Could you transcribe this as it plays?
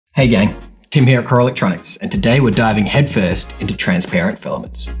Hey gang, Tim here at Core Electronics, and today we're diving headfirst into transparent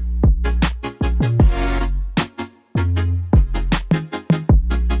filaments.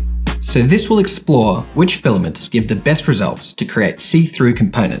 So this will explore which filaments give the best results to create see-through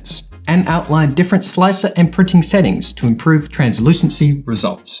components, and outline different slicer and printing settings to improve translucency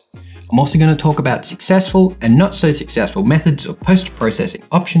results. I'm also going to talk about successful and not so successful methods of post-processing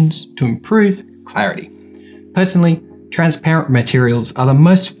options to improve clarity. Personally, transparent materials are the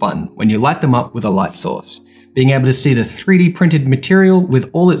most fun when you light them up with a light source. Being able to see the 3D printed material with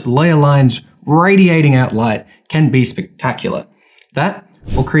all its layer lines radiating out light can be spectacular. That,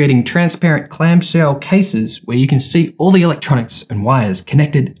 or creating transparent clamshell cases where you can see all the electronics and wires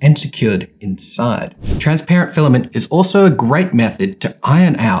connected and secured inside. Transparent filament is also a great method to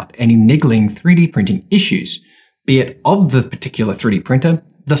iron out any niggling 3D printing issues, be it of the particular 3D printer,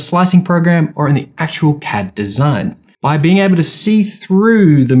 the slicing program, or in the actual CAD design. By being able to see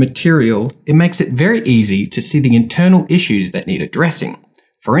through the material, it makes it very easy to see the internal issues that need addressing.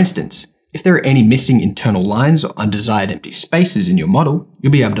 For instance, if there are any missing internal lines or undesired empty spaces in your model,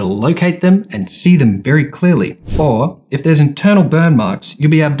 you'll be able to locate them and see them very clearly. Or, if there's internal burn marks,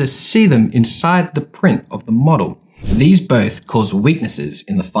 you'll be able to see them inside the print of the model. These both cause weaknesses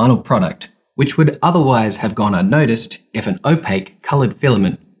in the final product, which would otherwise have gone unnoticed if an opaque colored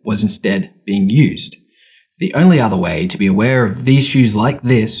filament was instead being used. The only other way to be aware of these issues like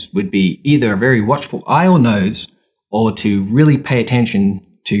this would be either a very watchful eye or nose, or to really pay attention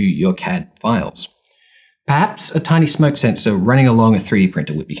to your CAD files. Perhaps a tiny smoke sensor running along a 3D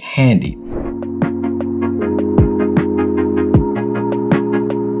printer would be handy.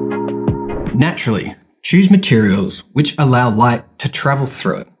 Naturally, choose materials which allow light to travel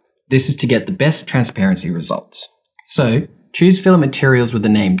through it. This is to get the best transparency results. So, choose filament materials with the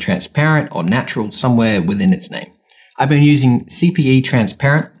name transparent or natural somewhere within its name. I've been using CPE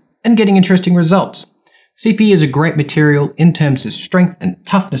transparent and getting interesting results. CPE is a great material in terms of strength and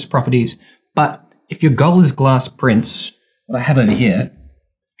toughness properties, but if your goal is glass prints, what I have over here,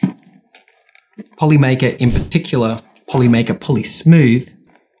 Polymaker, in particular Polymaker Poly Smooth,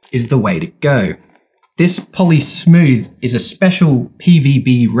 is the way to go. This Poly Smooth is a special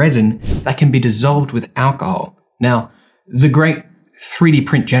PVB resin that can be dissolved with alcohol. Now, the great 3D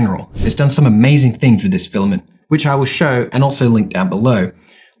Print General has done some amazing things with this filament, which I will show and also link down below.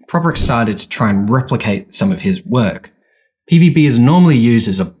 I'm proper excited to try and replicate some of his work. PVB is normally used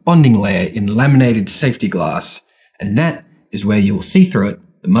as a bonding layer in laminated safety glass, and that is where you will see through it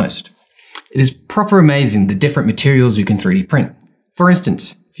the most. It is proper amazing the different materials you can 3D print. For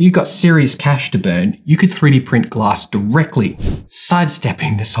instance, if you've got serious cash to burn, you could 3D print glass directly,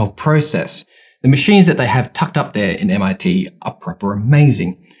 sidestepping this whole process. The machines that they have tucked up there in MIT are proper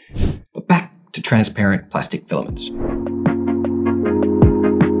amazing. But back to transparent plastic filaments.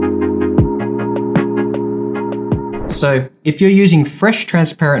 So, if you're using fresh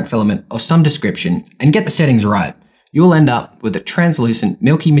transparent filament of some description and get the settings right, you'll end up with a translucent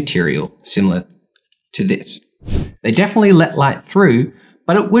milky material similar to this. They definitely let light through,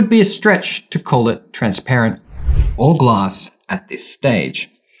 but it would be a stretch to call it transparent or glass at this stage.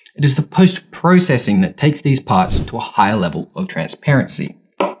 It is the post-processing that takes these parts to a higher level of transparency.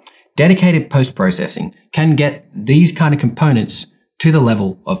 Dedicated post-processing can get these kind of components to the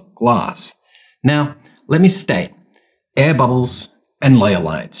level of glass. Now, let me state, air bubbles and layer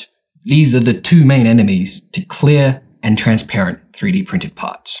lines. These are the two main enemies to clear and transparent 3D printed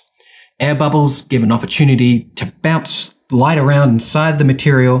parts. Air bubbles give an opportunity to bounce light around inside the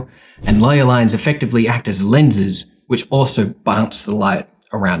material, and layer lines effectively act as lenses which also bounce the light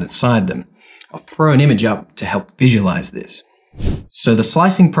around inside them. I'll throw an image up to help visualize this. So the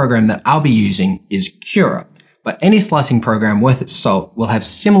slicing program that I'll be using is Cura, but any slicing program worth its salt will have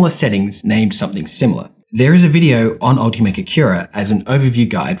similar settings named something similar. There is a video on Ultimaker Cura as an overview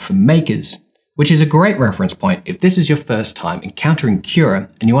guide for makers, which is a great reference point if this is your first time encountering Cura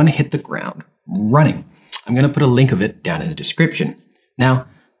and you want to hit the ground running. I'm going to put a link of it down in the description. Now,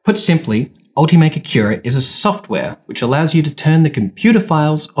 put simply, Ultimaker Cura is a software which allows you to turn the computer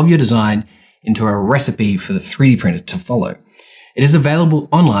files of your design into a recipe for the 3D printer to follow. It is available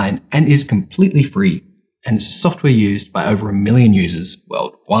online and is completely free, and it's a software used by over 1 million users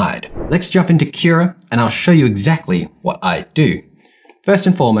worldwide. Let's jump into Cura and I'll show you exactly what I do. First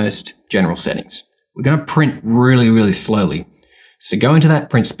and foremost, general settings. We're going to print really slowly. So go into that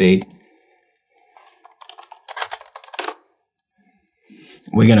print speed.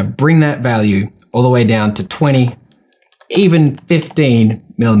 We're going to bring that value all the way down to 20, even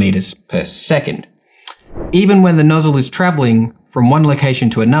 15 millimeters per second. Even when the nozzle is traveling from one location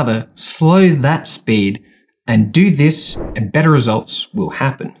to another, slow that speed and do this and better results will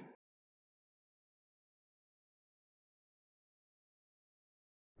happen.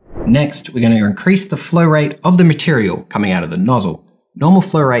 Next, we're going to increase the flow rate of the material coming out of the nozzle. Normal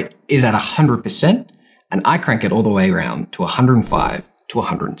flow rate is at 100%, and I crank it all the way around to 105 to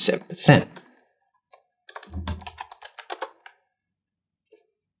 107%.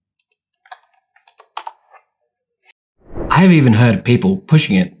 I have even heard of people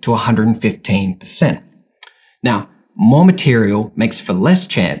pushing it to 115%. Now, more material makes for less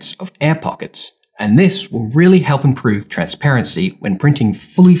chance of air pockets, and this will really help improve transparency when printing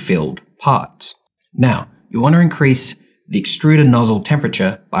fully filled parts. Now, you want to increase the extruder nozzle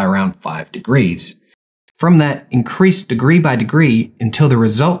temperature by around 5 degrees. From that, increase degree by degree until the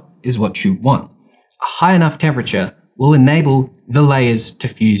result is what you want. A high enough temperature will enable the layers to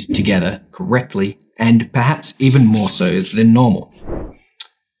fuse together correctly, and perhaps even more so than normal.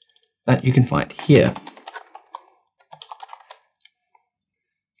 That you can find here.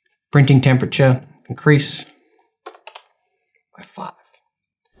 Printing temperature increase by 5.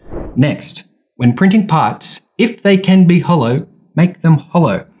 Next, when printing parts, if they can be hollow, make them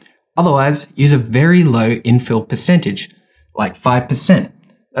hollow. Otherwise, use a very low infill percentage, like 5%.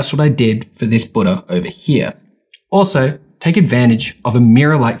 That's what I did for this Buddha over here. Also, take advantage of a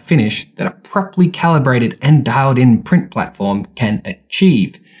mirror-like finish that a properly calibrated and dialed-in print platform can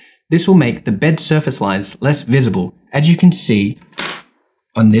achieve. This will make the bed surface lines less visible, as you can see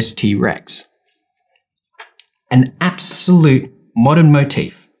on this T-Rex. An absolute modern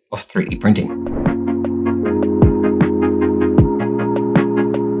motif of 3D printing.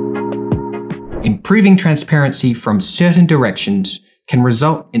 Improving transparency from certain directions can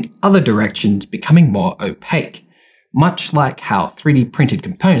result in other directions becoming more opaque. Much like how 3D printed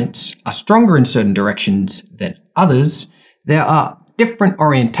components are stronger in certain directions than others, there are different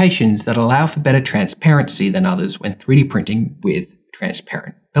orientations that allow for better transparency than others when 3D printing with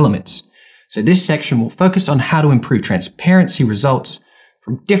transparent filaments. So this section will focus on how to improve transparency results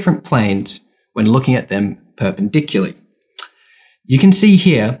from different planes when looking at them perpendicularly. You can see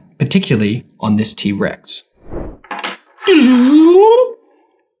here, particularly on this T-Rex.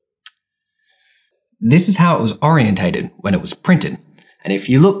 This is how it was orientated when it was printed. And if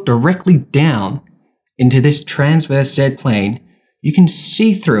you look directly down into this transverse Z plane, you can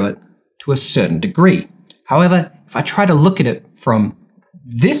see through it to a certain degree. However, if I try to look at it from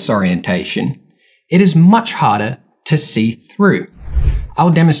this orientation, it is much harder to see through. I'll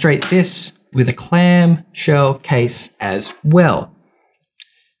demonstrate this with a clamshell case as well.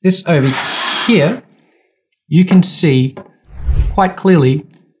 This over here, you can see quite clearly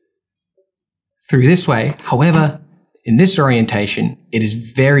through this way. However, in this orientation, it is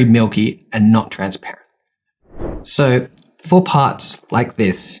very milky and not transparent. So for parts like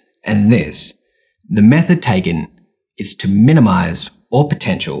this and this, the method taken is to minimize all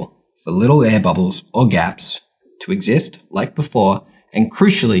potential for little air bubbles or gaps to exist like before, and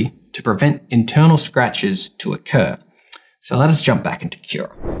crucially, to prevent internal scratches to occur. So let us jump back into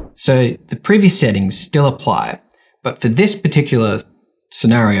Cura. So the previous settings still apply, but for this particular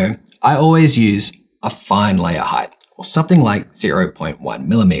scenario, I always use a fine layer height, or something like 0.1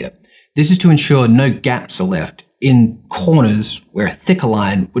 millimeter. This is to ensure no gaps are left in corners where a thicker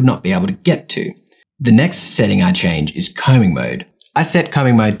line would not be able to get to. The next setting I change is combing mode. I set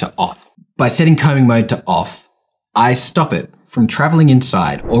combing mode to off. By setting combing mode to off, I stop it from traveling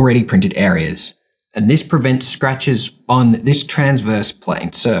inside already printed areas, and this prevents scratches on this transverse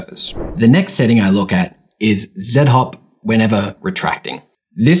plane surface. The next setting I look at is Z-hop whenever retracting.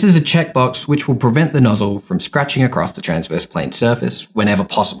 This is a checkbox which will prevent the nozzle from scratching across the transverse plane surface whenever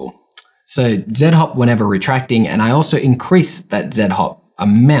possible. So Z-hop whenever retracting, and I also increase that Z-hop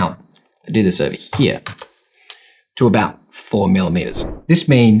amount. I do this over here to about 4 millimeters. This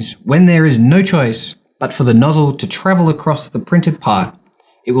means when there is no choice but for the nozzle to travel across the printed part,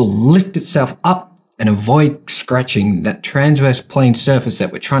 it will lift itself up and avoid scratching that transverse plane surface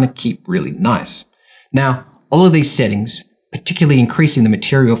that we're trying to keep really nice. Now, all of these settings, particularly increasing the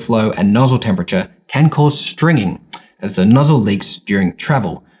material flow and nozzle temperature, can cause stringing as the nozzle leaks during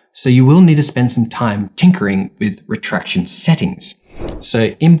travel. So you will need to spend some time tinkering with retraction settings.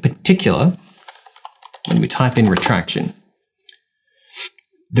 So in particular, when we type in retraction,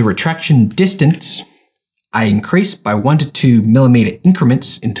 the retraction distance I increase by 1 to 2 millimeter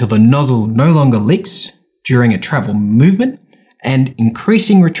increments until the nozzle no longer leaks during a travel movement, and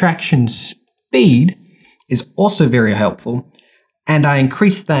increasing retraction speed is also very helpful, and I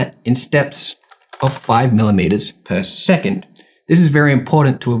increase that in steps of 5 millimeters per second. This is very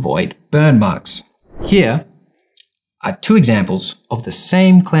important to avoid burn marks. Here are 2 examples of the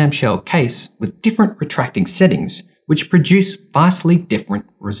same clamshell case with different retracting settings, which produce vastly different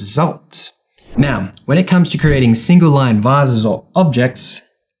results. Now, when it comes to creating single line vases or objects,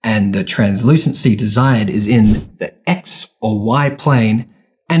 and the translucency desired is in the X or Y plane,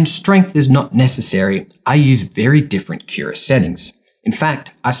 and strength is not necessary, I use very different cure settings. In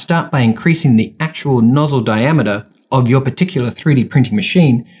fact, I start by increasing the actual nozzle diameter of your particular 3D printing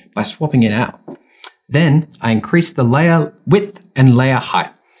machine by swapping it out. Then I increase the layer width and layer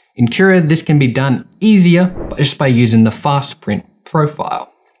height. In Cura, this can be done easier just by using the fast print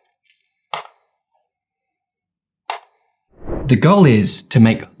profile. The goal is to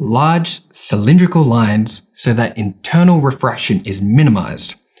make large cylindrical lines so that internal refraction is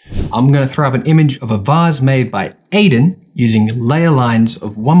minimized. I'm going to throw up an image of a vase made by Aiden using layer lines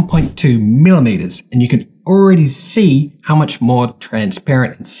of 1.2 millimeters, and you can already see how much more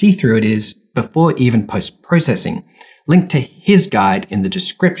transparent and see-through it is before even post-processing. Link to his guide in the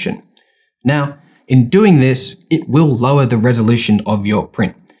description. Now, in doing this, it will lower the resolution of your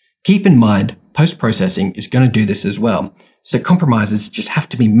print. Keep in mind, post-processing is going to do this as well, so compromises just have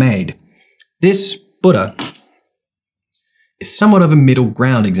to be made. This Buddha is somewhat of a middle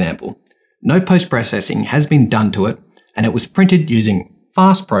ground example. No post-processing has been done to it, and it was printed using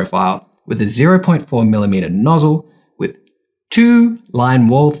fast profile with a 0.4 millimeter nozzle with 2 line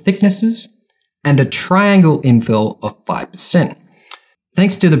wall thicknesses and a triangle infill of 5%.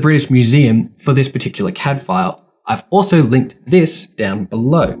 Thanks to the British Museum for this particular CAD file. I've also linked this down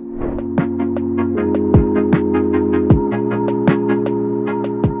below.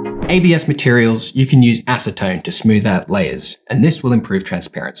 ABS materials, you can use acetone to smooth out layers, and this will improve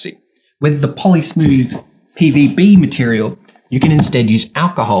transparency. With the Polysmooth PVB material, you can instead use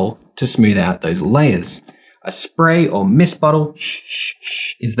alcohol to smooth out those layers. A spray or mist bottle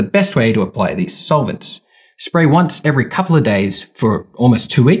is the best way to apply these solvents. Spray once every couple of days for almost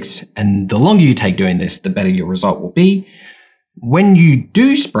 2 weeks, and the longer you take doing this, the better your result will be. When you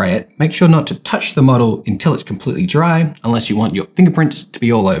do spray it, make sure not to touch the model until it's completely dry, unless you want your fingerprints to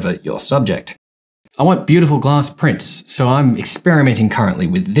be all over your subject. I want beautiful glass prints, so I'm experimenting currently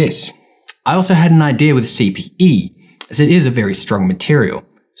with this. I also had an idea with CPE, as it is a very strong material,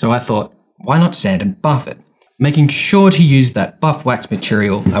 so I thought, why not sand and buff it? Making sure to use that buff wax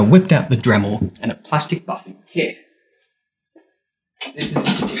material, I whipped out the Dremel and a plastic buffing kit. This is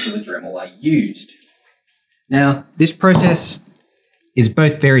the particular Dremel I used. Now, this process is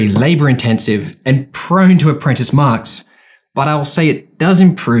both very labor intensive and prone to apprentice marks, but I will say it does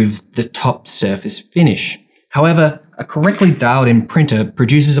improve the top surface finish. However, a correctly dialed in printer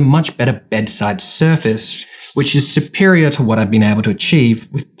produces a much better bedside surface, which is superior to what I've been able to achieve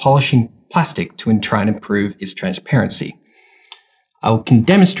with polishing plastic to try and improve its transparency. I can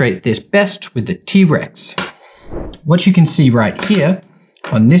demonstrate this best with the T-Rex. What you can see right here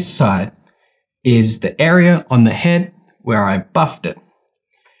on this side is the area on the head where I buffed it.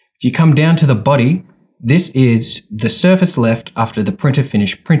 If you come down to the body, this is the surface left after the printer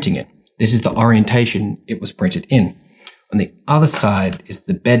finished printing it. This is the orientation it was printed in. On the other side is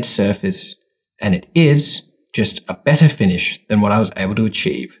the bed surface, and it is just a better finish than what I was able to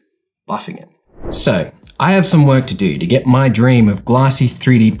achieve buffing it. So, I have some work to do to get my dream of glassy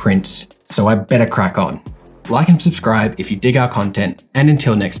 3D prints, so I better crack on. Like and subscribe if you dig our content, and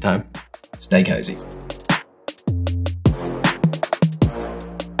until next time, stay cozy.